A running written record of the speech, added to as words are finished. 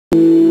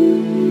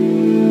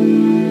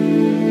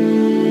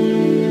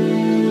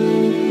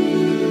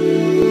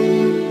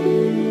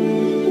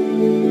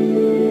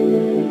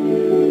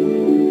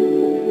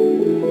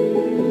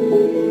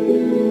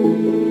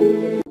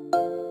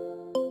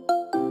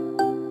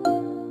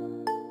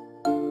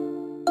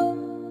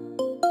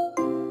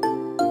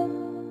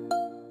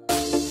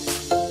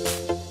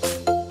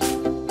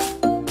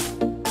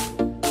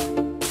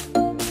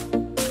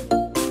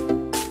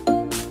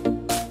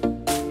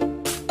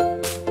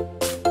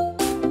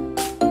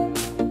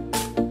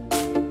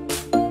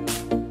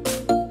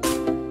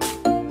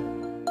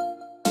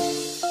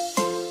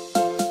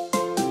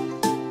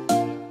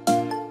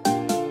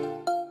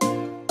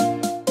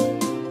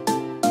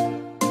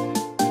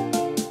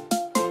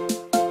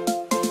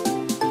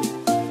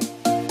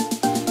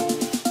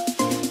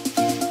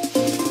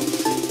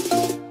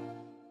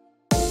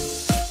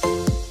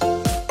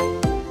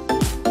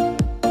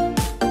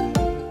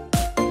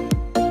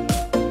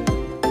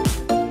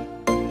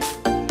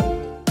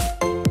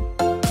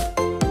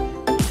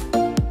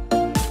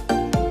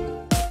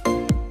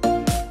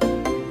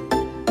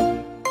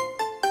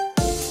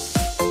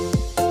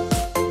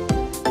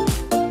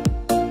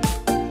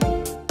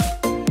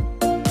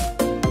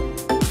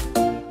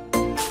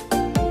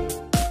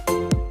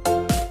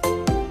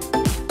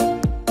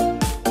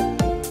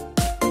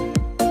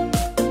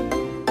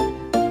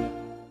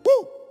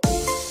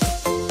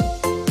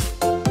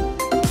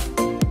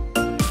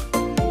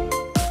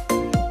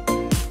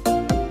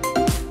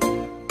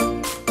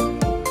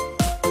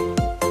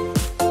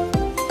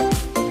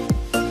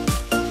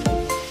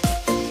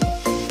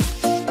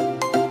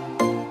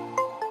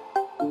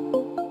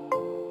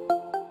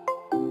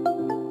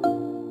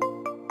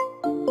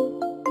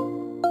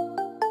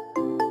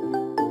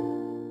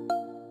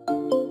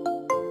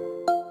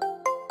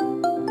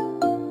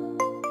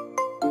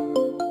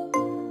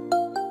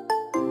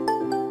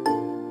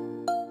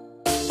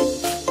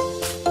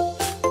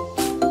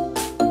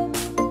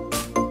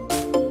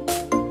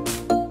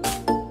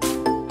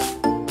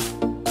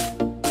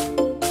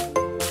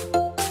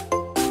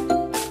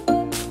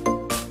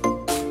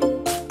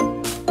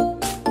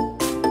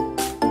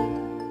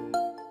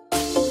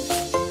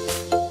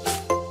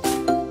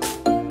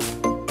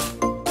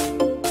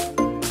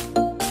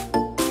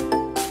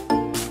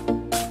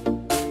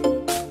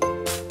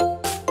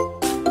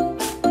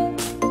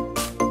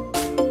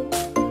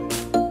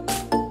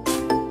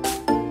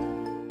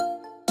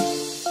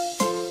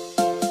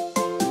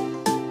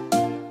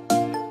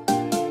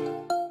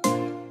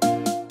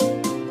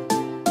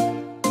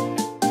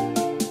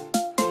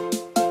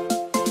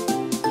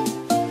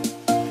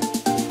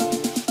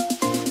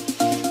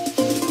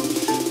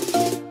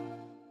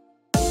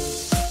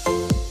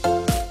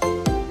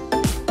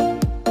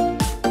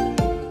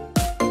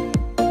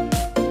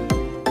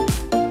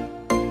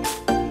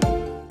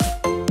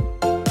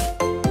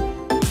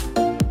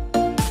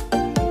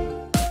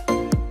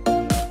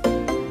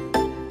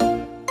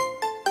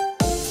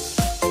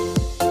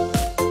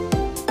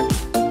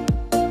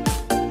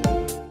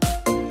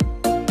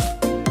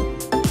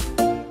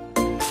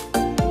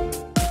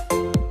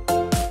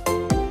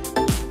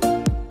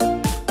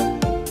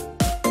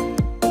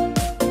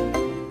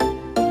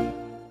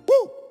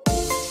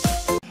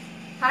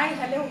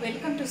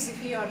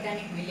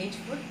Organic village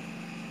food.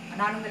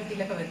 நான் உங்கள்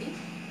திலகவதி.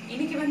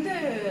 இன்னைக்கு வந்து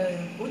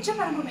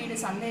உச்சபரம்புமேடு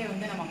சந்தையை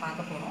வந்து நம்ம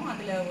பார்க்க போகிறோம்.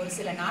 அதில் ஒரு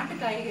சில நாட்டு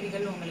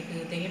காய்கறிகள் உங்களுக்கு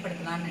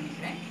தெரியப்படுத்தலாம்னு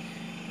நினைக்கிறேன்.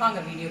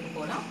 வாங்க வீடியோக்கு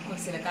போகலாம். ஒரு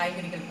சில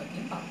காய்கறிகள்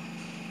பற்றியும் பார்ப்போம்.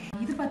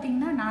 இது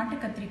பார்த்திங்கன்னா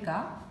நாட்டு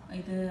கத்திரிக்காய்.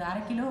 இது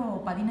அரை கிலோ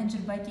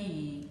 15 ரூபாய்க்கு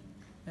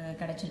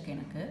கிடச்சிருக்கு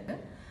எனக்கு.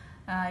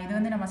 இது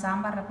வந்து நம்ம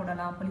சாம்பாரில்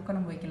போடலாம்,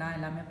 புளிக்குழம்பு வைக்கலாம்,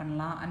 எல்லாமே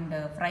பண்ணலாம். அண்ட்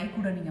ஃப்ரை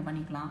கூட நீங்கள்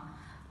பண்ணிக்கலாம்.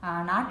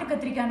 நாட்டு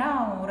கத்திரிக்காய்னா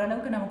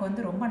ஓரளவுக்கு நமக்கு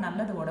வந்து ரொம்ப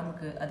நல்லது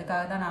உடம்புக்கு.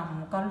 அதுக்காக தான் நான்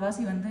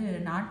முக்கால்வாசி வந்து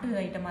நாட்டு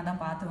ஐட்டமாக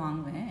தான் பார்த்து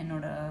வாங்குவேன்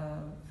என்னோடய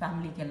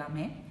ஃபேமிலிக்கு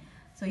எல்லாமே.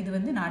 ஸோ இது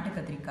வந்து நாட்டு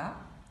கத்திரிக்காய்.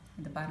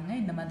 இது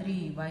பாருங்கள், இந்த மாதிரி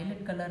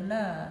வயலட் கலரில்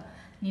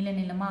நீள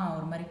நீளமாக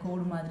ஒரு மாதிரி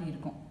கோடு மாதிரி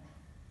இருக்கும்.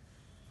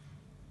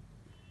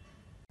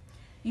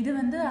 இது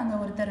வந்து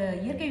அங்கே ஒருத்தர்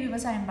இயற்கை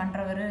விவசாயம்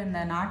பண்ணுறவர் இந்த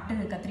நாட்டு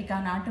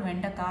கத்திரிக்காய், நாட்டு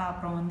வெண்டைக்காய்,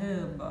 அப்புறம் வந்து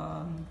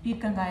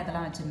பீர்க்கங்காய்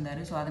இதெல்லாம்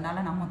வச்சுருந்தாரு. ஸோ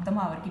அதனால் நான்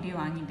மொத்தமாக அவர்கிட்டயே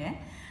வாங்கிட்டேன்.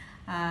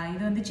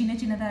 இது வந்து சின்ன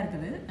சின்னதாக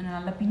இருக்குது,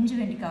 நல்லா பிஞ்சு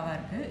வெண்டிக்காவாக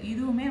இருக்குது.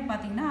 இதுவுமே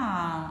பார்த்திங்கன்னா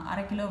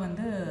அரை கிலோ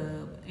வந்து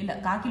இல்லை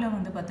 1/4 கிலோ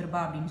வந்து 10 ரூபா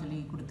அப்படின்னு சொல்லி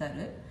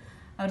கொடுத்தாரு.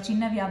 அவர்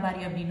சின்ன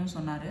வியாபாரி அப்படின்னு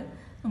சொன்னார்.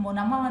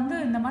 நம்ம வந்து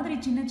இந்த மாதிரி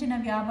சின்ன சின்ன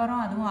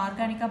வியாபாரம், அதுவும்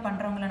ஆர்கானிக்காக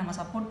பண்ணுறவங்கள நம்ம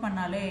சப்போர்ட்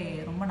பண்ணாலே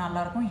ரொம்ப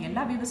நல்லாயிருக்கும்.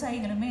 எல்லா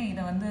விவசாயிகளுமே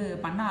இதை வந்து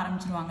பண்ண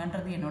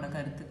ஆரம்பிச்சிருவாங்கன்றது என்னோட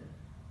கருத்து.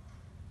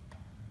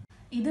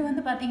 இது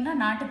வந்து பார்த்திங்கன்னா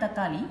நாட்டு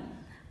தக்காளி.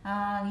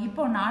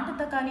 இப்போ நாட்டு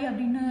தக்காளி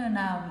அப்படின்னு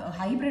நான்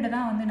ஹைப்ரிட்டை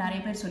தான் வந்து நிறைய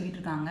பேர் சொல்லிட்டு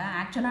இருக்காங்க.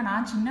 ஆக்சுவலாக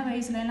நான் சின்ன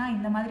வயசுலலாம்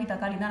இந்த மாதிரி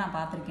தக்காளி தான் நான்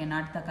பார்த்துருக்கேன்,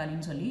 நாட்டு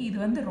தக்காளின்னு சொல்லி. இது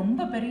வந்து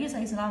ரொம்ப பெரிய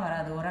சைஸ்லாம்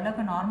வராது,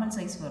 ஓரளவுக்கு நார்மல்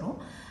சைஸ் வரும்.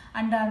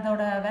 அண்ட்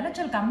அதோட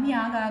விளைச்சல்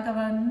கம்மியாக ஆக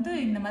வந்து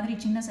இந்த மாதிரி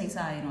சின்ன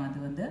சைஸாக ஆயிரும். அது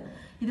வந்து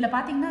இதில்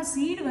பார்த்தீங்கன்னா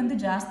சீடு வந்து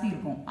ஜாஸ்தி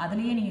இருக்கும்.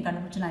 அதுலேயே நீங்கள்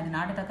கண்டுபிடிச்சலாம் இது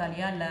நாட்டு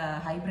தக்காளியா இல்லை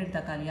ஹைப்ரிட்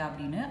தக்காளியா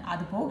அப்படின்னு.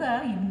 அது போக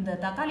இந்த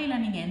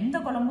தக்காளியில் நீங்கள் எந்த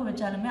குழம்பு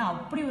வச்சாலுமே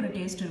அப்படி ஒரு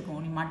டேஸ்ட் இருக்கும்.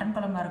 நீ மட்டன்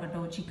குழம்பா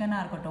இருக்கட்டும்,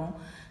 சிக்கனாக இருக்கட்டும்,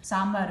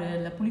 சாம்பார்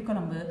இல்லை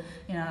புளிக்குழம்பு.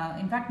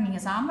 இன்ஃபேக்ட்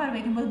நீங்கள் சாம்பார்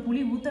வைக்கும்போது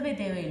புளி ஊற்றவே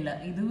தேவையில்லை.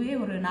 இதுவே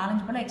ஒரு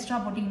 4-5 பழம் எக்ஸ்ட்ரா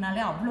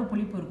போட்டிங்கனாலே அவ்வளோ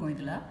புளிப்பு இருக்கும்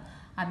இதில்.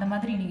 அந்த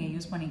மாதிரி நீங்கள்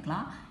யூஸ்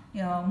பண்ணிக்கலாம்.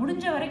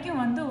 முடிஞ்ச வரைக்கும்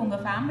வந்து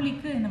உங்கள்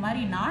ஃபேமிலிக்கு இந்த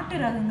மாதிரி நாட்டு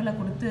ரகங்களை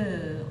கொடுத்து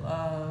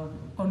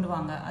கொண்டு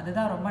வாங்க.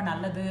 அதுதான் ரொம்ப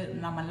நல்லது,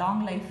 நம்ம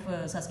லாங் லைஃப்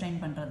சஸ்டெயின்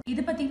பண்ணுறது.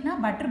 இது பார்த்திங்கன்னா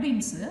பட்டர்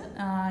பீன்ஸு.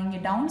 இங்கே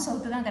டவுன்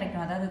சவுத்து தான்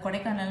கிடைக்கும். அதாவது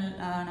கொடைக்கானல்,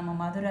 நம்ம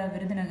மதுரை,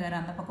 விருதுநகர்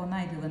அந்த பக்கம்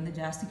தான் இது வந்து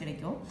ஜாஸ்தி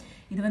கிடைக்கும்.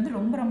 இது வந்து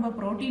ரொம்ப ரொம்ப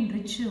ப்ரோட்டீன்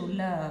ரிச்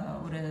உள்ள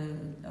ஒரு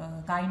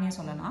காயினே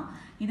சொல்லலாம்.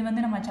 இது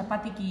வந்து நம்ம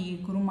சப்பாத்திக்கு,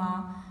 குருமா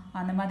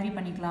அந்த மாதிரி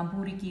பண்ணிக்கலாம்,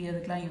 பூரிக்கு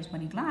அதுக்கெலாம் யூஸ்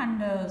பண்ணிக்கலாம்.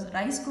 அண்டு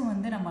ரைஸ்க்கும்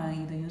வந்து நம்ம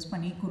இதை யூஸ்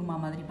பண்ணி குருமா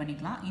மாதிரி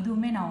பண்ணிக்கலாம்.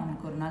 இதுவுமே நான்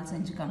உங்களுக்கு ஒரு நாள்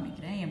செஞ்சு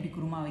காமிக்கிறேன் எப்படி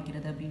குருமா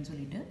வைக்கிறது அப்படின்னு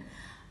சொல்லிட்டு.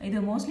 இது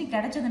மோஸ்ட்லி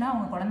கிடைச்சதுன்னா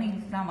அவங்க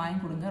குழந்தைங்களுக்குலாம் வாங்கி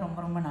கொடுங்க, ரொம்ப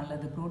ரொம்ப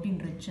நல்லது.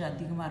 ப்ரோட்டீன் ரிச்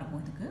அதிகமாக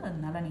இருக்கும் இதுக்கு,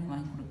 அதனால நீங்கள்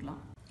வாங்கி கொடுக்கலாம்.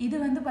 இது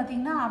வந்து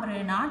பார்த்திங்கன்னா அவர்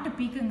நாட்டு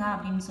பீக்கங்காய்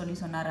அப்படின்னு சொல்லி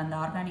சொன்னார் அந்த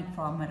ஆர்கானிக்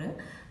ஃபார்மரு.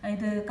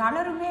 இது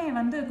கலருமே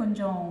வந்து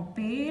கொஞ்சம்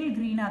பேல்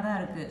க்ரீனாக தான்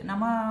இருக்குது.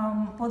 நம்ம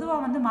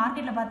பொதுவாக வந்து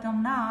மார்க்கெட்டில்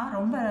பார்த்தோம்னா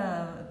ரொம்ப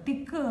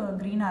திக்கு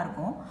க்ரீனாக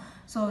இருக்கும்.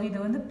 ஸோ இது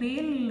வந்து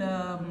பேல்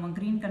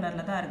க்ரீன்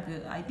கலரில் தான்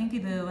இருக்குது. ஐ திங்க்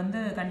இது வந்து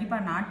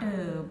கண்டிப்பாக நாட்டு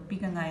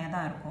பீக்கங்காயாக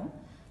தான் இருக்கும்.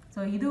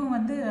 ஸோ இதுவும்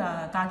வந்து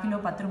 1/4 கிலோ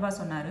 10 ரூபா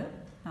சொன்னார்,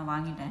 நான்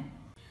வாங்கிட்டேன்.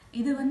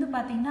 இது வந்து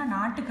பார்த்திங்கன்னா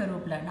நாட்டு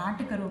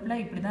கருவேப்பிலை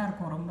இப்படி தான்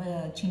இருக்கும், ரொம்ப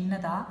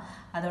சின்னதாக.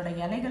 அதோட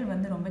இலைகள்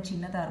வந்து ரொம்ப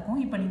சின்னதாக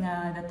இருக்கும். இப்போ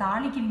நீங்கள் இதை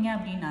தாளிக்கிறீங்க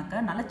அப்படின்னாக்கா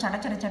நல்லா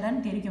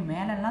சடச்சடன்னு தெரிக்கும்,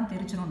 மேலெல்லாம்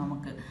தெரிச்சிடும்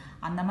நமக்கு.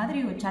 அந்த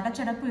மாதிரி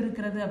சடச்சடப்பு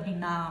இருக்கிறது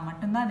அப்படின்னா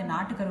மட்டும்தான் அது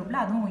நாட்டு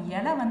கருவேப்பிலை. அதுவும்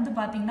இலை வந்து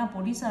பார்த்திங்கன்னா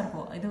பொடிசாக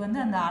இருக்கும். இது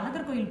வந்து அந்த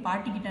அழகர் கோயில்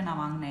பாட்டிக்கிட்ட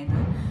நான்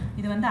வாங்கினேன்.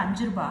 இது வந்து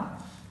 5 ரூபா.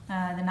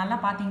 இது நல்லா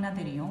பார்த்தீங்கன்னா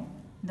தெரியும்,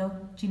 இதோ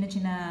சின்ன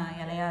சின்ன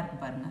இலையாக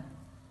இருக்குது பாருங்கள்.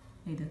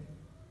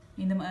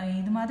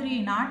 இது மாதிரி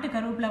நாட்டு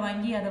கருவேப்பிலை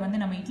வாங்கி அதை வந்து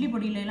நம்ம இட்லி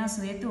பொடியிலலாம்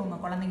சேர்த்து உங்கள்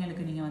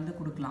குழந்தைங்களுக்கு நீங்கள் வந்து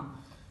கொடுக்கலாம்.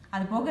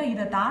 அது போக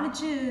இதை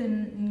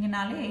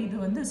தாளிச்சுங்கனாலே இது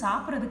வந்து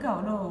சாப்பிட்றதுக்கு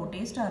அவ்வளோ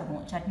டேஸ்ட்டாக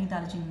இருக்கும். சட்னி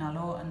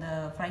தாளிச்சிங்கனாலோ அந்த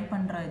ஃப்ரை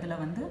பண்ணுற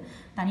இதில் வந்து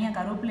தனியாக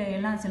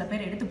கருவேப்பிலையெல்லாம் சில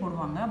பேர் எடுத்து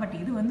போடுவாங்க. பட்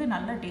இது வந்து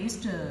நல்ல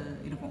டேஸ்ட்டு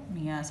இருக்கும்.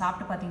 நீங்கள்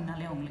சாப்பிட்டு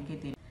பார்த்தீங்கனாலே உங்களுக்கே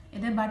தெரியும்.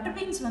 இது பட்டர்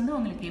பீன்ஸ் வந்து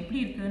உங்களுக்கு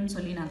எப்படி இருக்குதுன்னு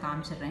சொல்லி நான்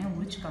காமிச்சிடுறேன்,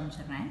 உரிச்சு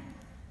காமிச்சிடுறேன்.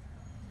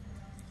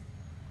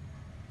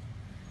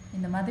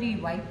 இந்த மாதிரி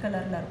ஒயிட்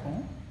கலரில்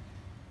இருக்கும்.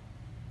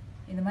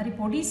 இந்த மாதிரி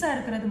பொடிசாக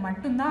இருக்கிறது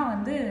மட்டும்தான்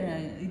வந்து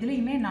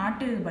இதுலேயுமே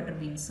நாட்டு பட்டர்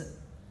பீன்ஸு.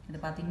 இது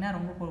பார்த்திங்கன்னா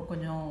ரொம்ப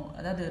கொஞ்சம்,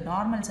 அதாவது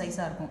நார்மல்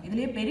சைஸாக இருக்கும்.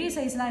 இதுலேயே பெரிய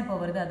சைஸ்லாம் இப்போ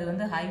வருது, அது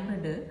வந்து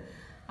ஹைப்ரிட்டு.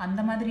 அந்த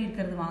மாதிரி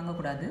இருக்கிறது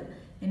வாங்கக்கூடாது.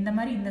 இந்த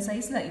மாதிரி இந்த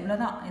சைஸில் இவ்வளோ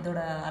தான் இதோட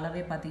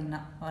அளவே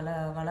பார்த்திங்கன்னா,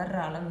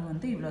 வளர்கிற அளவு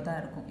வந்து இவ்வளோ தான்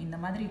இருக்கும். இந்த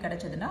மாதிரி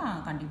கிடச்சதுன்னா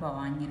கண்டிப்பாக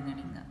வாங்கிடுங்க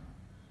நீங்கள்.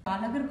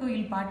 அழகர்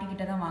கோயில்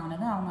பாட்டிக்கிட்ட தான்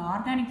வாங்கினது. அவங்க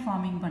ஆர்கானிக்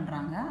ஃபார்மிங்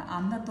பண்ணுறாங்க.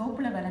 அந்த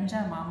தோப்பில்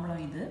விளைஞ்ச மாம்பழம்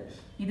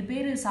இது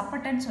பேர்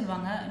சப்பட்டைன்னு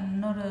சொல்லுவாங்க.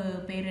 இன்னொரு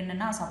பேர்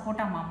என்னென்னா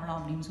சப்போட்டா மாம்பழம்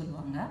அப்படின்னு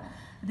சொல்லுவாங்க.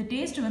 இது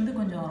டேஸ்ட் வந்து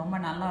கொஞ்சம் ரொம்ப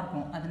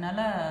நல்லாயிருக்கும். அதனால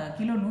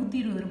கிலோ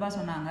 120 ரூபா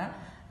சொன்னாங்க.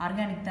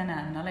 ஆர்கானிக் தானே,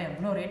 அதனால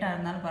எவ்வளோ ரேட்டாக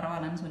இருந்தாலும்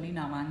பரவாயில்லன்னு சொல்லி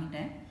நான்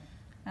வாங்கிட்டேன்.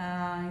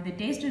 இது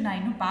டேஸ்ட்டு நான்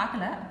இன்னும்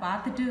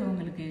பார்த்துட்டு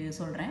உங்களுக்கு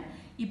சொல்கிறேன்.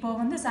 இப்போ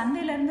வந்து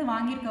சந்தையிலேருந்து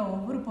வாங்கியிருக்க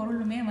ஒவ்வொரு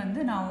பொருளுமே வந்து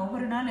நான்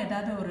ஒவ்வொரு நாள்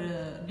ஏதாவது ஒரு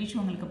டிஷ்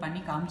உங்களுக்கு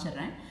பண்ணி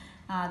காமிச்சிடுறேன்,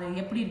 அது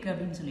எப்படி இருக்குது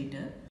அப்படின்னு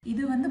சொல்லிட்டு.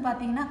 இது வந்து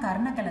பார்த்தீங்கன்னா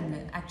கருணக்கிழங்கு.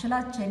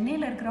 ஆக்சுவலாக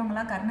சென்னையில்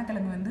இருக்கிறவங்களாம்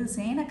கருணக்கிழங்கு வந்து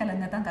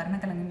சேனக்கிழங்கு தான்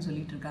கருணக்கிழங்குன்னு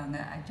சொல்லிட்டு இருக்காங்க.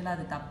 ஆக்சுவலாக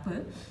அது தப்பு.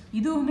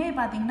 இதுவுமே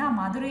பார்த்தீங்கன்னா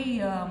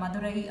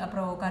மதுரை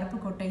அப்புறம்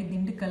கருப்புக்கோட்டை,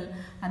 திண்டுக்கல்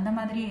அந்த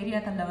மாதிரி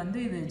ஏரியாக்களில் வந்து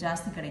இது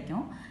ஜாஸ்தி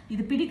கிடைக்கும்.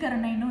 இது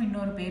பிடிக்கரணைன்னு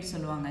இன்னொரு பேர்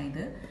சொல்லுவாங்க.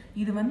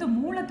 இது வந்து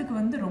மூலத்துக்கு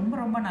வந்து ரொம்ப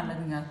ரொம்ப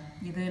நல்லதுங்க.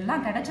 இது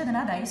எல்லாம்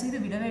கிடைச்சதுன்னா தயவுசெய்து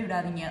விடவே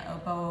விடாதீங்க.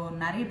 இப்போ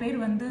நிறைய பேர்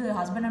வந்து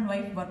ஹஸ்பண்ட் அண்ட்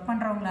ஒய்ஃப் ஒர்க்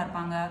பண்ணுறவங்களா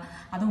இருப்பாங்க.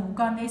 அதுவும்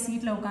உட்காந்தே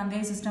சீட்டில்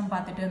உட்காந்தே சிஸ்டம்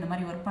பார்த்துட்டு அந்த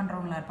மாதிரி ஒர்க்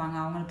பண்ணுறவங்களா இருப்பாங்க.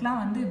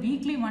 அவங்களுக்குலாம் வந்து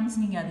வீக்லி ஒன்ஸ்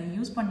நீங்கள் அது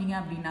யூஸ் பண்ணீங்க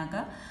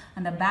அப்படின்னாக்கா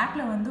அந்த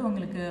பேக்கில் வந்து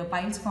உங்களுக்கு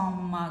பைல்ஸ்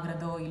ஃபார்ம்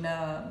ஆகுறதோ இல்லை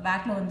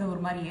பேக்கில் வந்து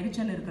ஒரு மாதிரி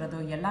எரிச்சல் இருக்கிறதோ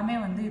எல்லாமே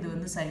வந்து இது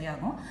வந்து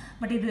சரியாகும்.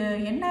 பட் இது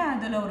என்ன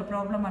இதில் ஒரு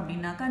ப்ராப்ளம்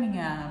அப்படின்னாக்கா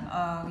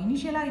நீங்கள்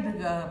இனிஷியலாக இது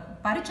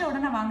பறிச்ச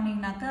உடனே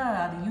வாங்கினீங்கனாக்கா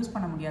அது யூஸ்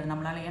பண்ண முடியாது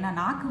நம்மளால. ஏன்னா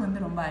நாக்கு வந்து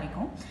ரொம்ப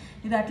அரிக்கும்.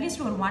 இது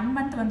அட்லீஸ்ட் ஒரு 1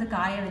 month வந்து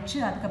காய வச்சு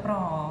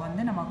அதுக்கப்புறம்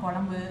வந்து நம்ம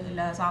குழம்பு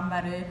இல்லை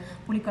சாம்பார்,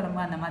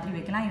 புளிக்குழம்பு அந்த மாதிரி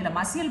வைக்கலாம். இதில்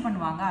மசியல்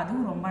பண்ணுவாங்க,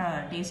 அதுவும் ரொம்ப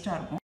டேஸ்ட்டாக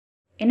இருக்கும்.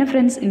 என்ன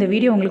ஃப்ரெண்ட்ஸ், இந்த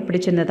வீடியோ உங்களுக்கு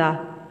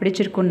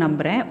பிடிச்சிருக்குன்னு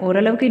நம்புகிறேன்.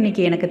 ஓரளவுக்கு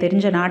இன்றைக்கி எனக்கு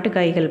தெரிஞ்ச நாட்டு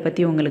காய்கள்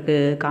பற்றி உங்களுக்கு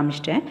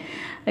காமிச்சிட்டேன்.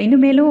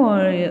 இனிமேலும்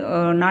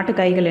நாட்டு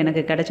காய்கள்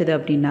எனக்கு கிடச்சிது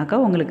அப்படின்னாக்கா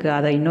உங்களுக்கு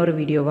அதை இன்னொரு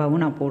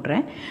வீடியோவாகவும் நான்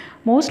போடுறேன்.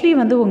 மோஸ்ட்லி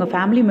வந்து உங்கள்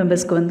ஃபேமிலி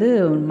மெம்பர்ஸ்க்கு வந்து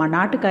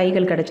நாட்டு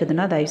காய்கள்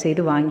கிடச்சதுன்னா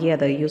தயவுசெய்து வாங்கி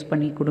அதை யூஸ்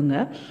பண்ணி கொடுங்க.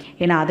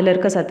 ஏன்னா அதில்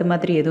இருக்க சத்து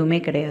மாதிரி எதுவுமே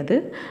கிடையாது.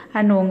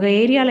 அண்ட் உங்கள்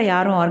ஏரியாவில்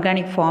யாரும்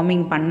ஆர்கானிக்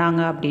ஃபார்மிங்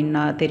பண்ணாங்க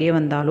அப்படின்னா தெரிய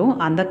வந்தாலும்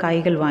அந்த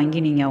காய்கள்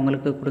வாங்கி நீங்கள்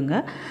அவங்களுக்கு கொடுங்க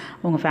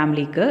உங்கள்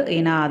ஃபேமிலிக்கு.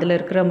 ஏன்னா அதில்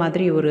இருக்கிற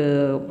மாதிரி ஒரு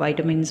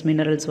வைட்டமின்ஸ்,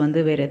 மினரல்ஸ்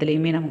வந்து வேறு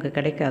எதுலேயுமே நமக்கு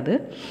கிடைக்காது.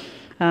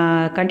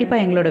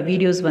 கண்டிப்பாக எங்களோட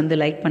வீடியோஸ் வந்து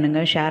லைக்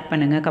பண்ணுங்கள், ஷேர்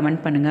பண்ணுங்கள்,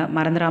 கமெண்ட் பண்ணுங்கள்.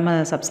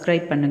 மறந்துடாமல்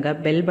சப்ஸ்கிரைப் பண்ணுங்கள்.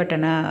 பெல்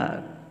பட்டனை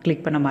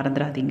கிளிக் பண்ண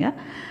மறந்துடாதீங்க.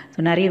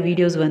 ஸோ நிறைய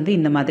வீடியோஸ் வந்து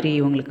இந்த மாதிரி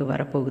உங்களுக்கு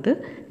வரப்போகுது.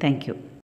 தேங்க்யூ.